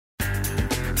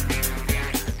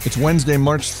It's Wednesday,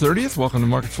 March 30th. Welcome to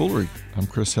Market Foolery. I'm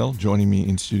Chris Hill. Joining me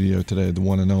in studio today, the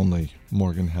one and only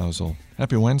Morgan Housel.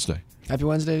 Happy Wednesday. Happy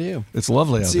Wednesday to you. It's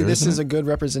lovely out there, this isn't is it? a good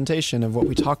representation of what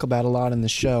we talk about a lot in the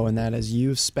show, and that is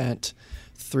you've spent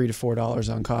 $3 to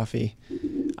 $4 on coffee.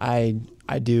 I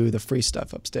do the free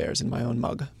stuff upstairs in my own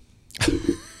mug.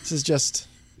 It's just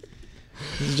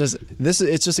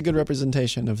a good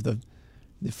representation of the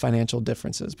financial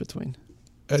differences between.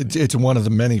 It's one of the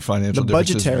many financial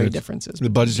differences. Budgetary differences. The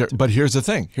budgetary, but here's the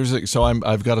thing. So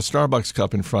I've got a Starbucks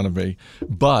cup in front of me,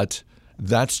 but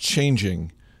that's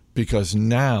changing because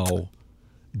now,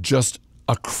 just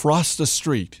across the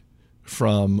street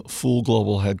from Fool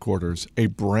Global headquarters, a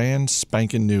brand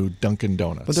spanking new Dunkin'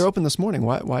 Donuts. But they're open this morning.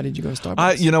 Why did you go to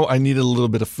Starbucks? I needed a little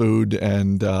bit of food,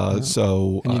 and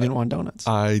so and you didn't want donuts.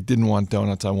 I didn't want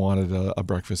donuts. I wanted a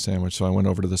breakfast sandwich, so I went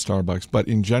over to the Starbucks. But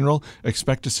in general,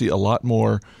 expect to see a lot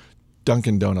more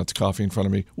Dunkin' Donuts coffee in front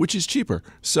of me, which is cheaper.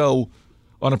 So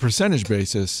on a percentage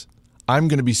basis, I'm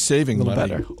going to be saving money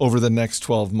better over the next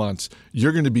 12 months.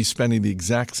 You're going to be spending the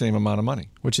exact same amount of money.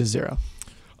 Which is zero.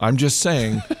 I'm just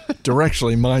saying,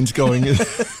 directionally, mine's going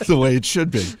the way it should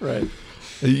be. Right.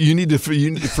 You need to, for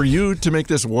you to make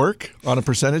this work on a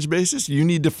percentage basis, you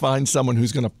need to find someone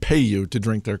who's going to pay you to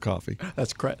drink their coffee.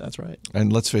 That's correct. That's right.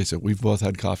 And let's face it, we've both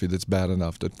had coffee that's bad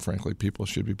enough that, frankly, people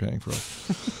should be paying for it.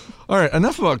 All right,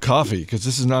 enough about coffee, because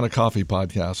this is not a coffee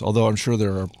podcast, although I'm sure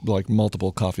there are like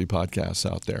multiple coffee podcasts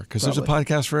out there, because there's a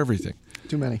podcast for everything.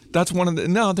 Too many. That's one of the...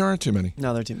 No, there aren't too many.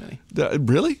 No, there are too many.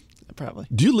 Really? Probably.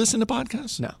 Do you listen to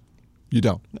podcasts? No. You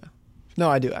don't? No,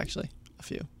 I do, actually. A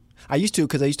few. I used to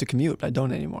because I used to commute, but I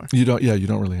don't anymore. You don't? Yeah, you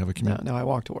don't really have a commute. No, I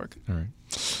walk to work. All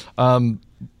right.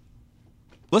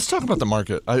 Let's talk about the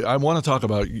market. I want to talk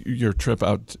about your trip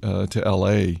out to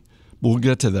L.A. We'll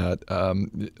get to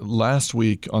that. Last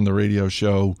week on the radio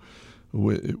show,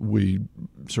 we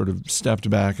sort of stepped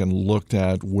back and looked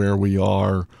at where we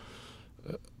are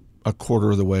a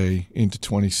quarter of the way into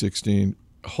 2016.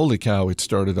 Holy cow, it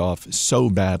started off so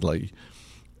badly.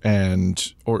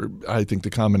 Or I think the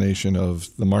combination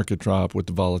of the market drop with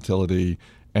the volatility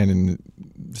and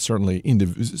certainly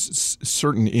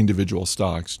certain individual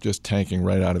stocks just tanking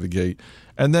right out of the gate.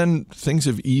 And then things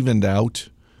have evened out.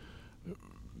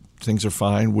 Things are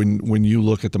fine. When you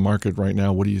look at the market right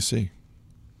now, what do you see?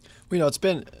 Well,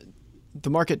 the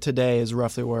market today is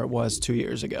roughly where it was 2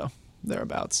 years ago,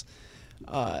 thereabouts.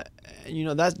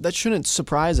 That shouldn't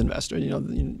surprise investors.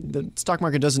 The stock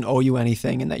market doesn't owe you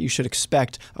anything, and that you should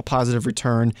expect a positive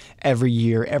return every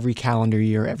year, every calendar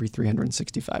year, every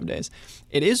 365 days.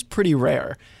 It is pretty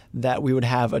rare that we would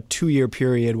have a 2-year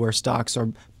period where stocks are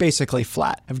basically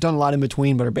flat. Have done a lot in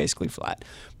between, but are basically flat.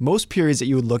 Most periods that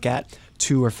you would look at,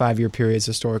 2 or 5 year periods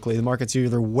historically, the market's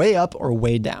either way up or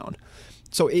way down.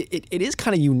 So it is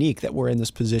kind of unique that we're in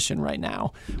this position right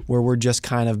now where we're just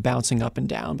kind of bouncing up and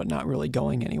down but not really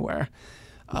going anywhere.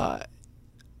 But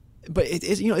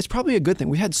it's probably a good thing.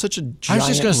 We had such a giant rally. I was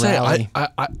just going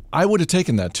to say, I would have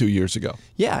taken that 2 years ago.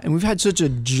 Yeah, and we've had such a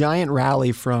giant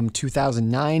rally from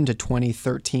 2009 to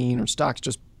 2013 where stocks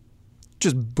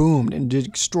just boomed and did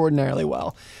extraordinarily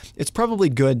well. It's probably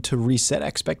good to reset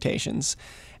expectations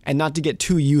and not to get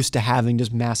too used to having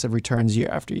just massive returns year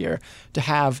after year, to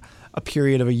have a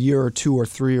period of a year or 2 or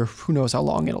 3 or who knows how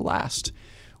long it'll last,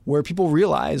 where people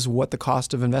realize what the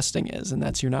cost of investing is, and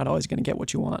that's you're not always going to get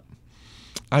what you want.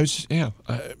 A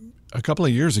couple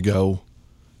of years ago,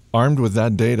 armed with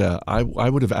that data, I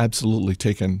would have absolutely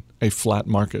taken a flat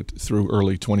market through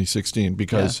early 2016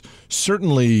 because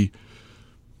certainly,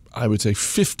 I would say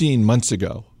 15 months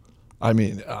ago,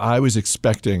 I was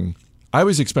expecting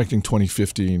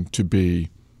 2015 to be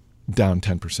down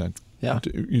 10%. Yeah.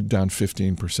 Down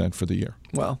 15% for the year.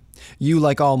 Well, you,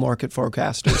 like all market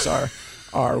forecasters,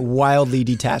 are wildly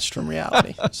detached from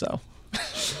reality. So,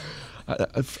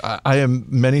 I am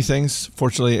many things.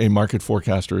 Fortunately, a market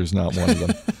forecaster is not one of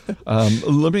them.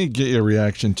 Let me get your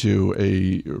reaction to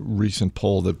a recent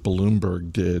poll that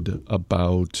Bloomberg did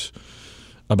about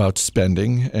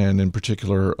spending, and in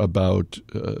particular about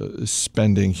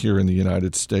spending here in the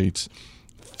United States.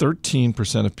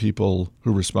 13% of people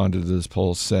who responded to this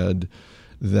poll said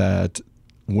that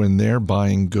when they're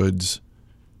buying goods,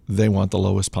 they want the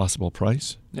lowest possible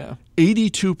price. Yeah.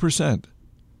 82%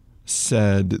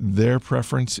 said their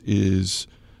preference is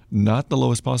not the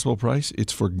lowest possible price.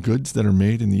 It's for goods that are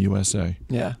made in the USA.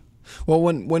 Yeah. Well,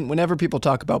 whenever people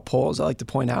talk about polls, I like to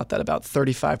point out that about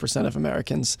 35% of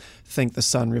Americans think the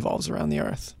sun revolves around the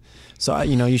earth. So,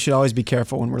 you should always be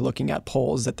careful when we're looking at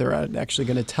polls that they're actually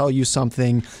going to tell you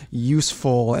something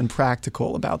useful and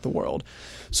practical about the world.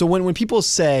 So when people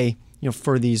say,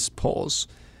 for these polls,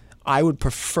 I would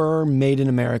prefer made in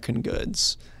American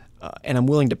goods, and I'm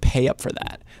willing to pay up for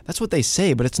that. That's what they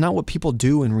say, but it's not what people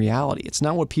do in reality. It's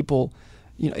not what people,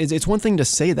 it's one thing to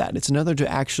say that. It's another to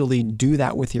actually do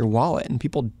that with your wallet, and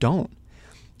people don't.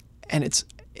 And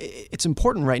it's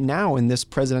important right now in this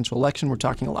presidential election. We're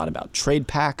talking a lot about trade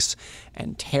pacts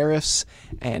and tariffs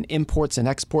and imports and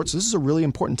exports. This is a really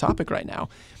important topic right now.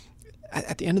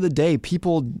 At the end of the day,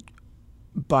 people,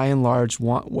 by and large,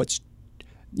 want what's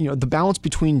the balance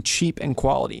between cheap and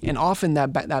quality, and often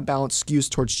that balance skews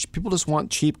towards people just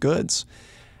want cheap goods,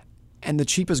 and the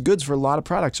cheapest goods for a lot of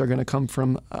products are going to come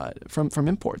from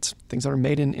imports, things that are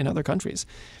made in other countries.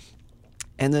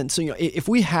 And then if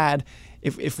we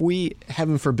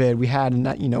heaven forbid we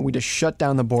just shut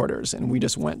down the borders and we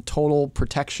just went total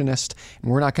protectionist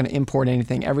and we're not going to import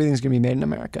anything, everything's going to be made in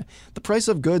America, the price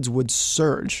of goods would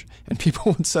surge and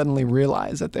people would suddenly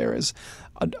realize that there is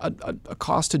a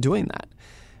cost to doing that.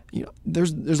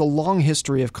 There's a long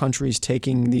history of countries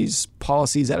taking these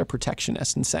policies that are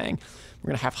protectionist and saying we're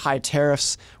going to have high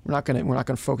tariffs. We're not going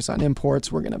to focus on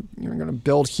imports. We're going to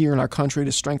build here in our country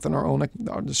to strengthen our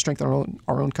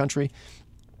own country.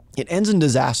 It ends in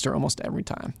disaster almost every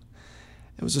time.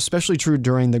 It was especially true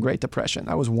during the Great Depression.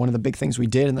 That was one of the big things we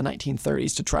did in the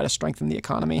 1930s to try to strengthen the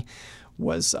economy.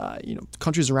 Was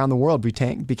countries around the world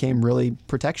became really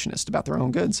protectionist about their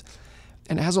own goods,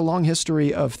 and it has a long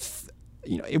history of.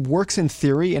 It works in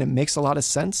theory and it makes a lot of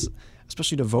sense,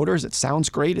 especially to voters. It sounds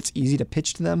great. It's easy to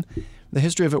pitch to them. The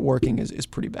history of it working is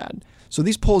pretty bad. So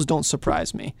these polls don't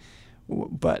surprise me,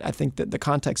 but I think that the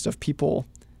context of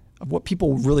what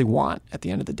people really want at the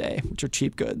end of the day, which are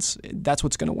cheap goods, that's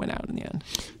what's going to win out in the end.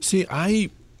 See, I'm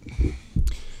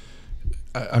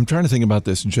trying to think about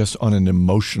this just on an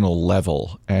emotional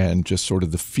level and just sort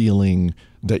of the feeling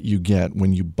that you get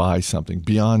when you buy something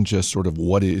beyond just sort of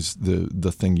what is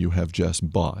the thing you have just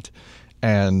bought.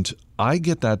 And I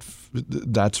get that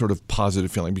sort of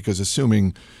positive feeling because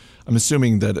I'm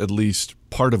assuming that at least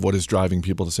part of what is driving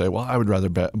people to say, well, I would rather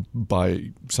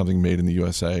buy something made in the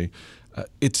USA.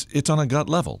 It's on a gut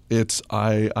level. It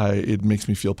makes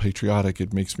me feel patriotic.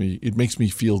 It makes me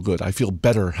feel good. I feel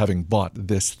better having bought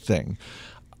this thing.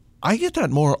 I get that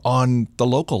more on the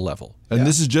local level. And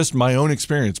This is just my own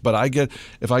experience, but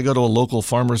if I go to a local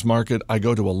farmer's market, I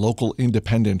go to a local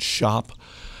independent shop,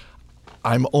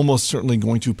 I'm almost certainly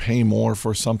going to pay more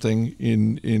for something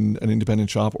in an independent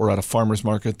shop or at a farmer's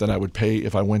market than I would pay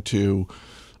if I went to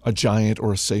a Giant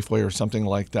or a Safeway or something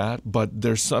like that. But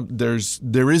there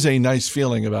is a nice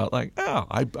feeling about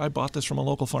I bought this from a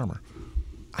local farmer.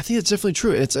 I think it's definitely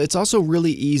true. It's also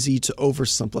really easy to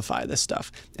oversimplify this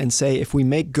stuff and say if we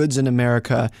make goods in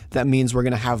America, that means we're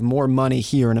going to have more money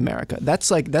here in America. That's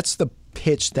the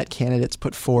pitch that candidates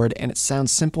put forward, and it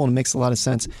sounds simple and makes a lot of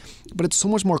sense, but it's so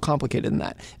much more complicated than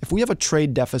that. If we have a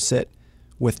trade deficit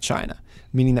with China,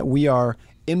 meaning that we are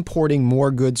importing more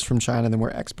goods from China than we're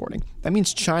exporting, that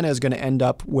means China is going to end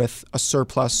up with a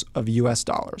surplus of US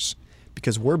dollars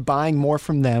because we're buying more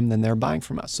from them than they're buying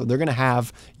from us. So they're going to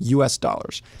have US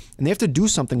dollars, and they have to do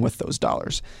something with those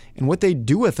dollars. And what they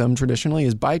do with them traditionally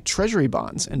is buy treasury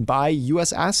bonds and buy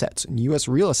US assets and US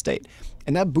real estate,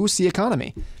 and that boosts the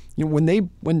economy. When the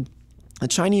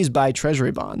Chinese buy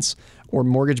treasury bonds or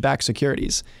mortgage-backed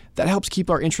securities, that helps keep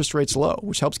our interest rates low,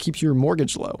 which helps keep your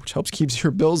mortgage low, which helps keep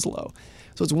your bills low.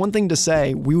 So it's one thing to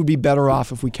say we would be better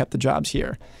off if we kept the jobs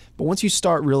here. But once you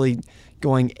start really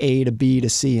going A to B to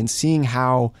C and seeing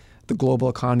how the global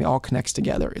economy all connects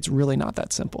together, it's really not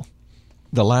that simple.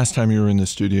 The last time you were in the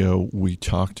studio, we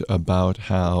talked about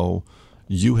how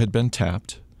you had been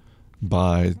tapped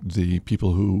by the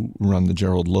people who run the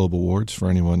Gerald Loeb Awards. For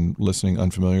anyone listening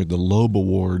unfamiliar, the Loeb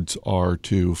Awards are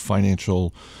to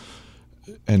financial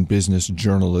and business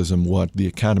journalism what the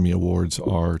Academy Awards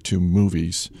are to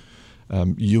movies.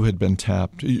 You had been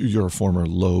tapped. You're a former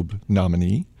Loeb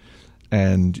nominee,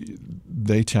 and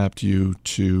they tapped you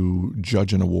to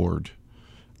judge an award.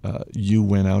 You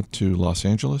went out to Los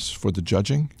Angeles for the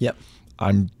judging. Yep.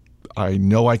 I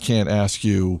know I can't ask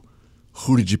you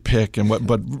who did you pick and what,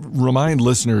 but remind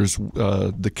listeners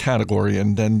the category,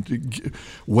 and then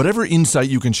whatever insight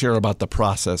you can share about the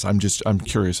process. I'm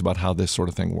curious about how this sort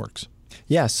of thing works.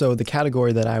 Yeah. So the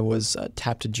category that I was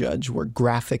tapped to judge were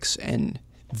graphics and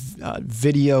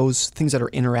videos, things that are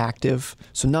interactive.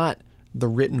 So not the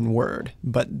written word,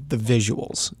 but the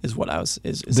visuals is what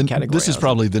the category. This is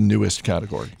probably the newest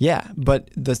category. Yeah, but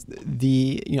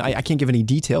I can't give any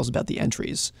details about the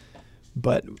entries,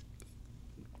 but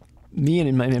me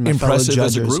and my fellow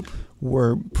judges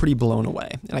were pretty blown away.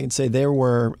 And I can say there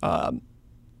were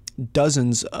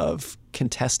dozens of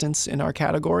contestants in our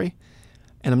category,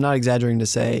 and I'm not exaggerating to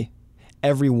say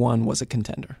everyone was a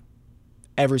contender.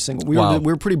 Every single. Wow.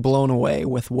 We were pretty blown away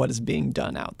with what is being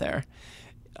done out there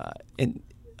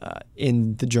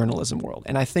in the journalism world.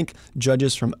 And I think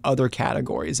judges from other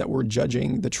categories that were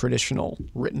judging the traditional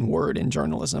written word in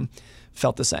journalism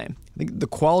felt the same. I think the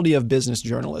quality of business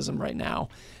journalism right now,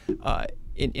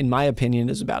 in my opinion,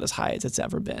 is about as high as it's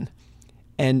ever been.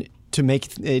 And to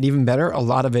make it even better, a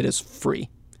lot of it is free.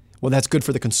 Well, that's good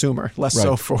for the consumer, less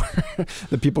so for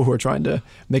the people who are trying to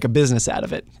make a business out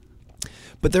of it.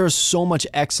 But there is so much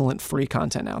excellent free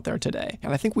content out there today.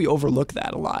 And I think we overlook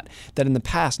that a lot, that in the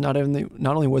past, not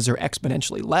only was there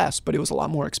exponentially less, but it was a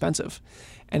lot more expensive.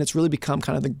 And it's really become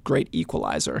kind of the great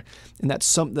equalizer. And that's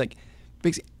something like,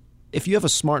 if you have a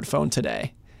smartphone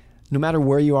today, no matter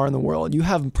where you are in the world, you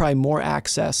have probably more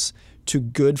access to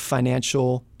good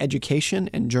financial education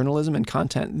and journalism and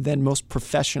content than most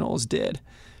professionals did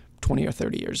 20 or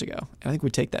 30 years ago. And I think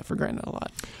we take that for granted a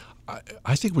lot.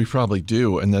 I think we probably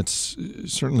do, and that's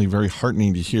certainly very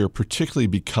heartening to hear, particularly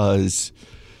because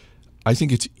I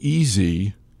think it's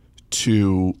easy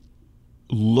to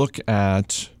look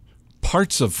at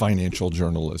parts of financial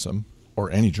journalism,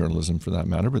 or any journalism for that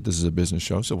matter, but this is a business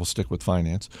show, so we'll stick with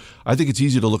finance. I think it's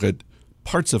easy to look at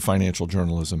parts of financial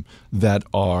journalism that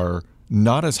are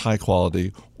not as high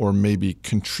quality or maybe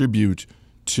contribute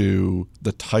to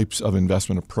the types of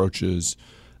investment approaches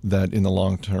that in the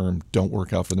long term don't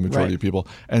work out for the majority of people,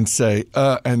 and say,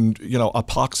 a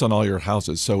pox on all your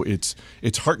houses. So it's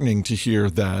heartening to hear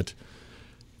that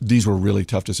these were really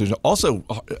tough decisions. Also,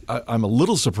 I'm a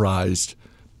little surprised,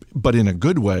 but in a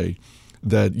good way,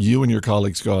 that you and your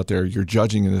colleagues go out there, you're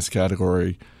judging in this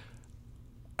category,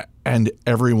 and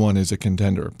everyone is a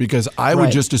contender. Because I would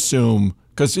just assume,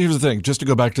 because here's the thing, just to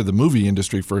go back to the movie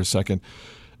industry for a second,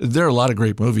 there are a lot of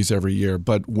great movies every year,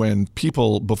 but when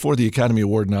people, before the Academy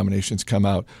Award nominations come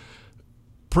out,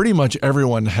 pretty much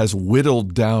everyone has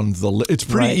whittled down the list. It's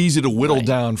pretty easy to whittle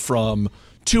down from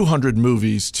 200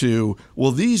 movies to,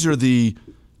 well, these are the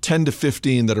 10 to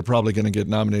 15 that are probably going to get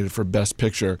nominated for Best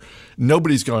Picture.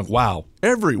 Nobody's going, wow,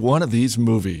 every one of these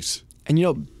movies.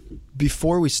 And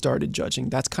before we started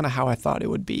judging, that's kind of how I thought it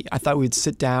would be. I thought we'd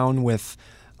sit down with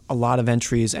a lot of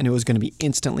entries and it was going to be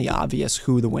instantly obvious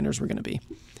who the winners were going to be.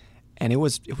 And it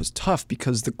was tough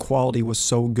because the quality was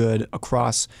so good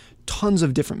across tons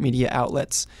of different media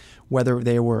outlets, whether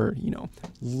they were,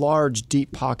 large,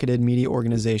 deep-pocketed media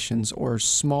organizations or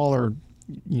smaller,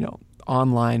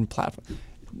 online platforms.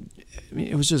 I mean,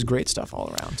 it was just great stuff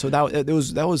all around. So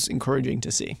that was encouraging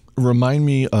to see. Remind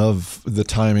me of the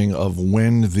timing of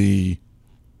when the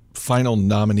final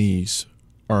nominees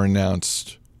are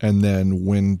announced, and then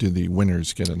when do the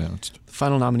winners get announced? The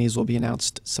final nominees will be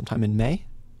announced sometime in May.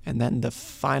 And then the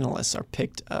finalists are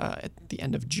picked at the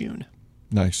end of June.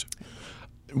 Nice.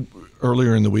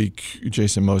 Earlier in the week,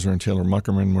 Jason Moser and Taylor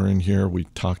Muckerman were in here. We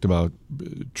talked about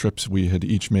trips we had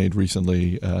each made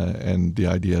recently and the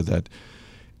idea that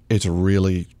it's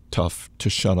really tough to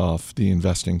shut off the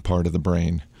investing part of the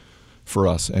brain for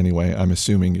us anyway. I'm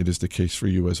assuming it is the case for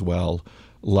you as well.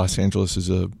 Los Angeles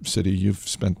is a city you've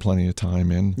spent plenty of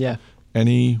time in. Yeah.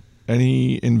 Any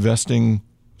investing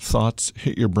thoughts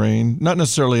hit your brain? Not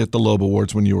necessarily at the Loeb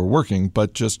Awards when you were working,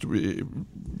 but just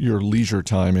your leisure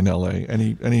time in LA.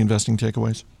 Any investing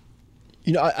takeaways?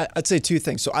 I'd say two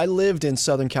things. So I lived in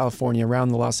Southern California, around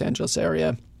the Los Angeles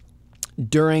area,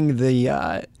 during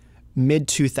the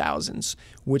mid-2000s,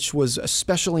 which was,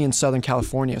 especially in Southern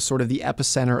California, sort of the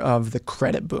epicenter of the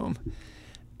credit boom.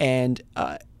 And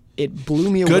it blew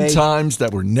me away. Good times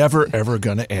that were never, ever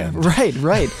going to end.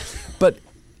 Right. But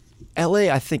LA,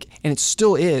 I think, and it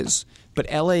still is, but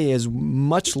LA is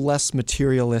much less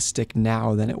materialistic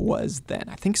now than it was then.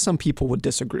 I think some people would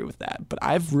disagree with that, but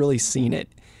I've really seen it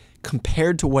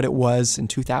compared to what it was in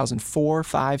 2004,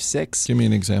 5, 6. Give me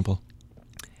an example.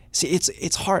 See,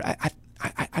 it's hard.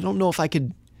 I don't know if I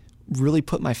could really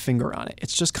put my finger on it.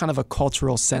 It's just kind of a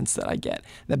cultural sense that I get.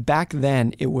 That back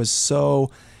then it was so,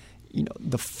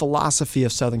 the philosophy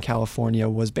of Southern California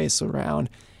was based around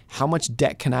how much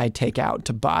debt can I take out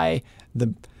to buy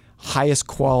the highest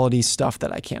quality stuff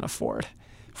that I can't afford,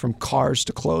 from cars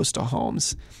to clothes to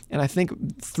homes. And I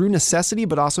think through necessity,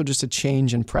 but also just a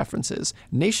change in preferences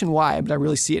nationwide, but I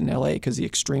really see it in LA because the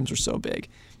extremes are so big.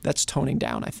 That's toning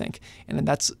down, I think. And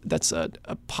that's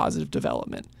a positive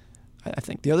development, I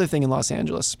think. The other thing in Los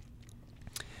Angeles,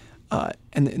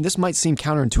 and this might seem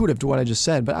counterintuitive to what I just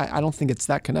said, but I don't think it's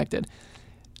that connected.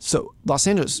 So Los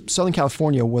Angeles, Southern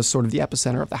California was sort of the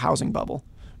epicenter of the housing bubble.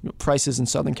 Prices in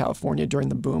Southern California during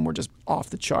the boom were just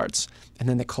off the charts. And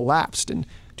then they collapsed in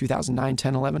 2009,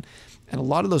 10, 11. And a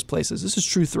lot of those places, this is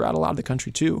true throughout a lot of the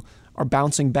country too, are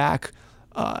bouncing back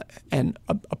and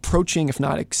approaching, if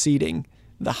not exceeding,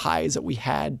 the highs that we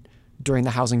had during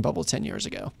the housing bubble 10 years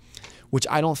ago, which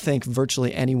I don't think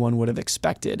virtually anyone would have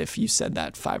expected if you said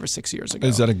that 5 or 6 years ago.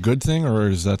 Is that a good thing, or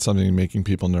is that something making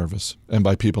people nervous? And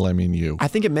by people, I mean you. I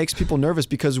think it makes people nervous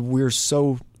because we're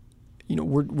so,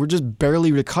 we're just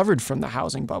barely recovered from the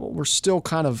housing bubble. We're still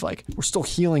kind of like, we're still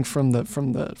healing from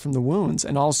the wounds,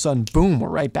 and all of a sudden, boom, we're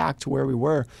right back to where we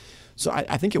were. So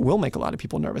I think it will make a lot of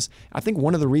people nervous. I think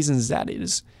one of the reasons that it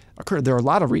has occurred, there are a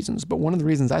lot of reasons, but one of the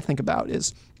reasons I think about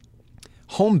is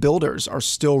home builders are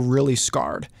still really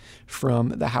scarred from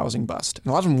the housing bust. And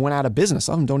a lot of them went out of business.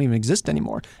 Some of them don't even exist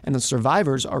anymore. And the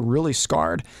survivors are really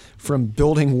scarred from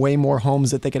building way more homes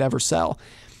that they could ever sell.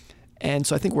 And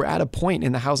so I think we're at a point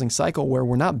in the housing cycle where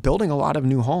we're not building a lot of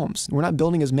new homes. We're not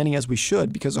building as many as we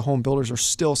should because the home builders are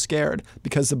still scared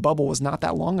because the bubble was not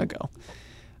that long ago.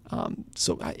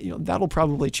 So that'll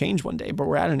probably change one day, but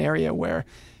we're at an area where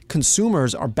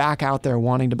consumers are back out there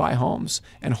wanting to buy homes,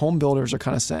 and home builders are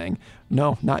kind of saying,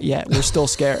 no, not yet. We're still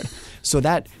scared. So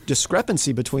that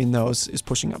discrepancy between those is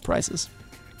pushing up prices.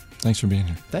 Thanks for being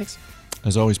here. Thanks.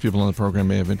 As always, people on the program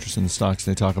may have interest in the stocks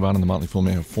they talk about, and the Motley Fool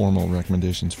may have formal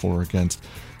recommendations for or against.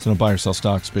 So don't buy or sell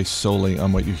stocks based solely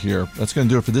on what you hear. That's going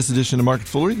to do it for this edition of Market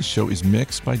Foolery. The show is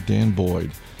mixed by Dan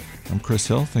Boyd. I'm Chris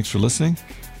Hill. Thanks for listening.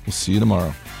 We'll see you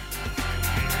tomorrow.